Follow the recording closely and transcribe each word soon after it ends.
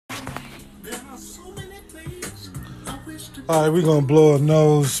All right, we're going to blow a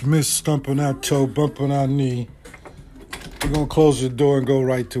nose, miss stumping our toe, bumping our knee. We're going to close the door and go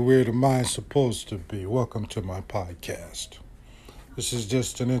right to where the mind's supposed to be. Welcome to my podcast. This is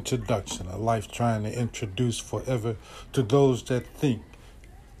just an introduction, a life trying to introduce forever to those that think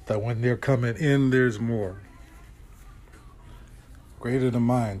that when they're coming in, there's more. Greater the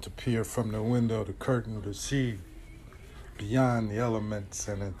mind to peer from the window, the curtain, to see beyond the elements,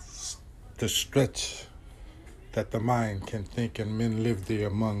 and it's the stretch that the mind can think, and men live there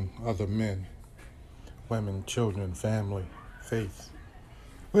among other men, women, children, family, faith.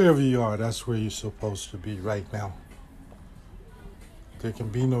 Wherever you are, that's where you're supposed to be right now. There can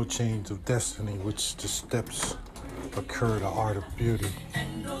be no change of destiny, which the steps occur, the art of beauty.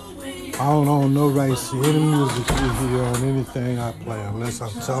 I don't own no rights to any music you hear on anything I play, unless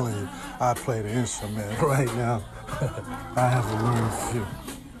I'm telling you I play the instrument. Right now, I have a learned few.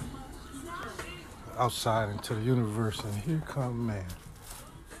 Outside into the universe, and here come man.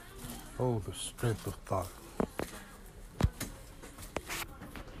 Oh, the strength of thought.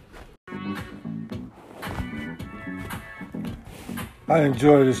 I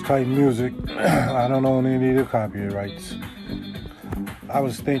enjoy this type of music. I don't own any of the copyrights. I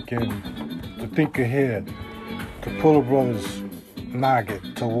was thinking to think ahead, to pull a brother's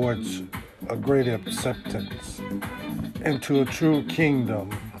noggin towards a greater acceptance into a true kingdom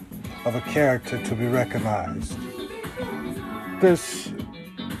of a character to be recognized. This,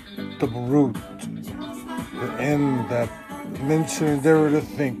 the root, the end that men should endeavor to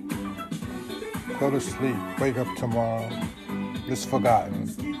think, go to sleep, wake up tomorrow, is forgotten.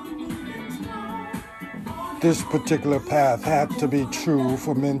 This particular path had to be true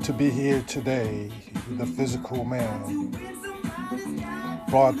for men to be here today. The physical man,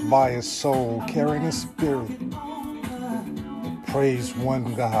 brought by his soul, carrying his spirit, praise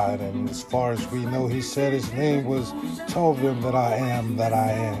one God. And as far as we know, he said his name was, tell them that I am that I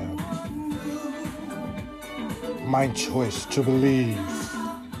am. My choice to believe,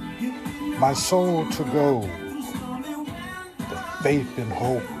 my soul to go. Faith and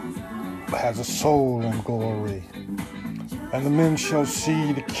hope has a soul in glory. And the men shall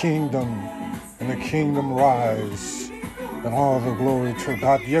see the kingdom, and the kingdom rise, and all the glory to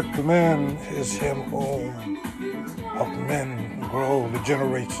God. Yet the man is him whom of men grow the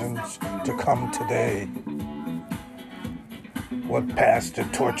generations to come today. What passed the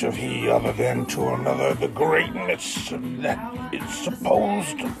torch of he other than to another, the greatness that is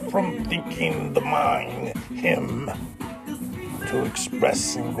supposed from thinking the mind, him, to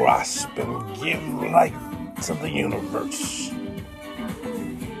express and grasp and give life to the universe.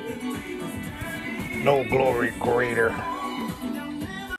 No glory greater